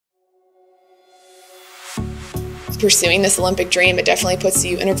pursuing this Olympic dream, it definitely puts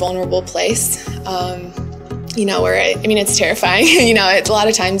you in a vulnerable place. You know, where it's terrifying. You know, it's a lot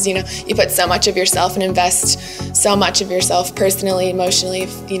of times, you know, you put so much of yourself and invest so much of yourself personally, emotionally,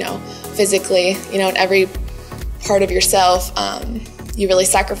 you know, physically, you know, in every part of yourself. You really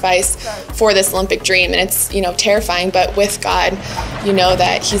sacrifice for this Olympic dream, and it's, you know, terrifying, but with God, you know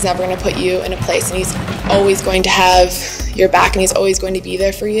that He's never going to put you in a place, and He's always going to have your back, and He's always going to be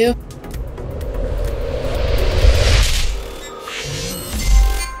there for you.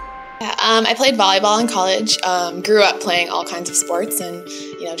 I played volleyball in college, grew up playing all kinds of sports, and,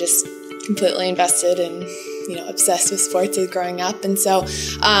 you know, just completely invested and, you know, obsessed with sports as growing up. And so,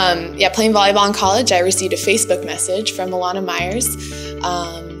 yeah, playing volleyball in college, I received a Facebook message from Alana Myers,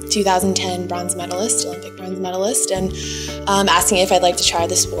 2010 bronze medalist, Olympic bronze medalist, and asking if I'd like to try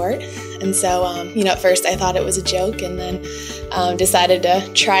the sport. And so, you know, at first I thought it was a joke, and then decided to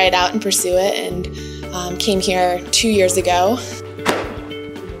try it out and pursue it, and came here 2 years ago.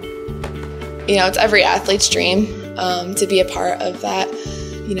 You know, it's every athlete's dream to be a part of that,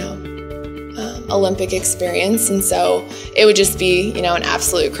 you know, Olympic experience, and so it would just be, you know, an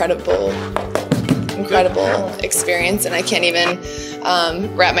absolute incredible experience, and I can't even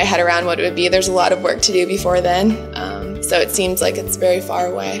wrap my head around what it would be. There's a lot of work to do before then, so it seems like it's very far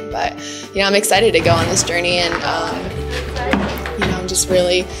away, but, you know, I'm excited to go on this journey and, you know, just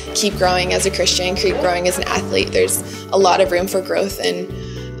really keep growing as a Christian, keep growing as an athlete. There's a lot of room for growth in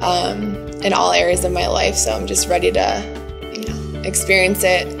all areas of my life, so I'm just ready to, you know, experience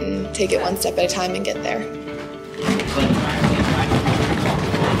it and take it one step at a time and get there.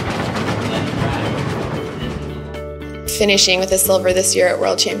 Finishing with a silver this year at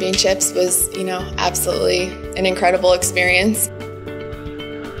World Championships was, you know, absolutely an incredible experience.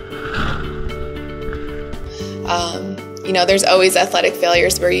 You know, there's always athletic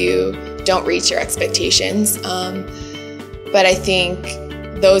failures where you don't reach your expectations, but I think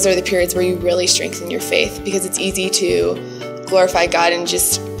those are the periods where you really strengthen your faith, because it's easy to glorify God and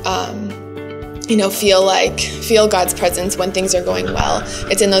just, you know, feel God's presence when things are going well.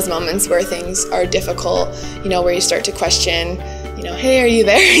 It's in those moments where things are difficult, you know, where you start to question, you know, hey, are you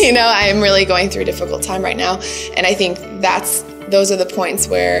there? You know, I am really going through a difficult time right now. And I think those are the points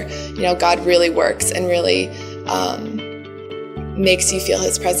where, you know, God really works and really makes you feel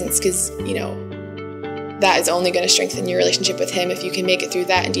His presence, because, you know, that is only going to strengthen your relationship with Him if you can make it through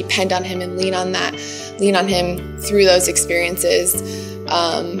that and depend on Him and lean on Him through those experiences.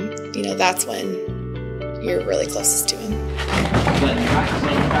 You know, that's when you're really closest to Him. Sled track,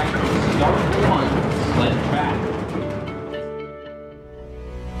 start one, sled track.